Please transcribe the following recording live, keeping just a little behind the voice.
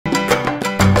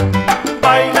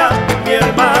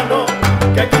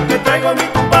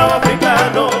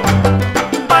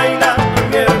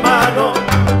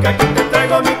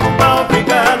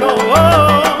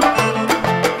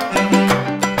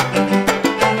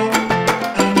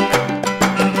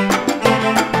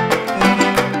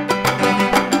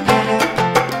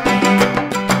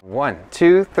1,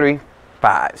 2, 3,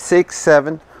 5, 6,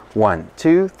 7. 1,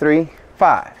 2, 3,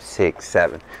 5, 6,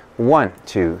 7. 1,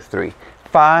 2, 3,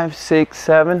 5, 6,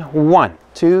 7. 1,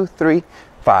 2, 3,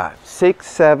 5, 6,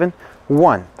 7.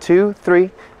 1, 2,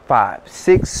 3, 5,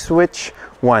 6. Switch.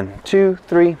 1, 2,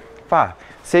 3, 5,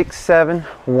 6, 7.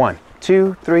 1,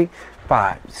 2, 3,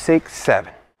 5, 6,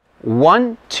 7.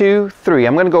 1, 2, 3.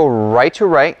 I'm going to go right to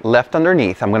right, left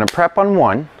underneath. I'm going to prep on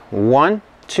 1. 1,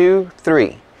 2,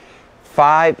 3,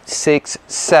 5, 6,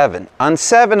 7. On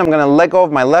 7, I'm going to let go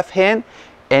of my left hand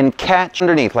and catch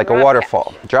underneath like a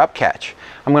waterfall. Drop catch.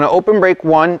 I'm going to open break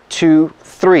 1, 2,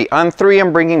 3. On 3,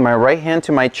 I'm bringing my right hand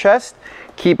to my chest,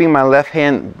 keeping my left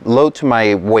hand low to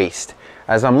my waist.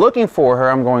 As I'm looking for her,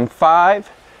 I'm going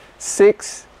 5,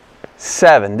 6,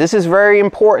 7. This is very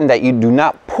important that you do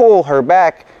not pull her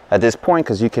back at this point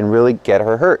because you can really get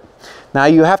her hurt. Now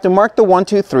you have to mark the 1,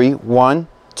 2, 3. 1,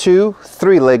 2,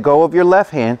 3. Let go of your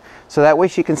left hand so that way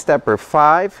she can step her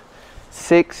 5,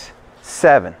 6,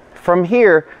 7. From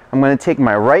here, I'm going to take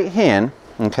my right hand,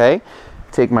 okay?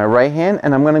 Take my right hand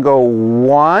and I'm going to go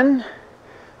 1,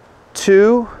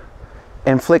 2,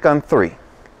 and flick on 3.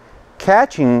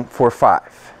 Catching for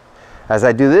 5. As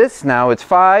I do this, now it's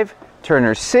 5, turn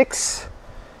her 6,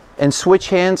 and switch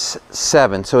hands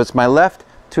 7. So it's my left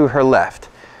to her left.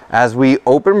 As we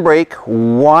open break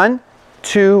 1,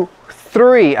 2,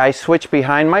 3, I switch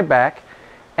behind my back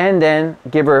and then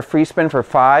give her a free spin for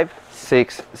 5,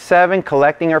 6, 7,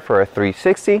 collecting her for a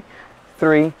 360,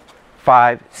 3,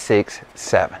 5, 6,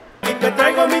 7. Y te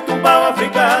traigo mi tumbao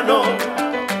africano,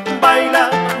 baila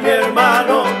mi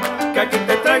hermano, que aquí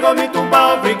te traigo mi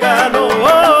tumbao africano.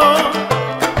 Oh.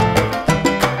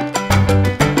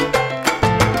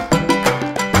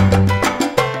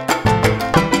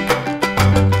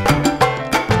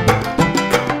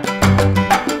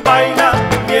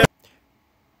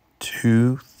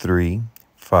 2, 3,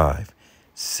 5,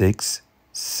 6,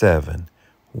 7.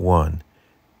 1,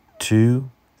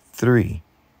 2, 3,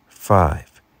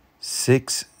 5,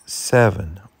 6,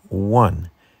 7. 1,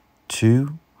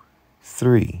 2,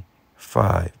 3,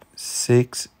 5,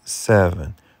 6,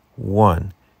 7.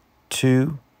 1,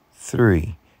 2,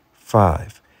 3,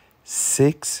 5,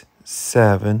 6,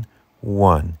 7.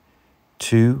 1,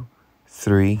 2,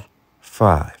 3,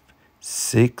 5,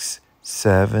 6,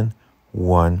 7.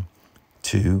 1,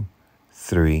 2,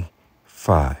 3,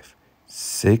 5,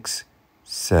 6,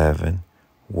 7.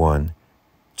 1,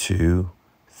 2,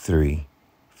 3,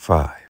 5.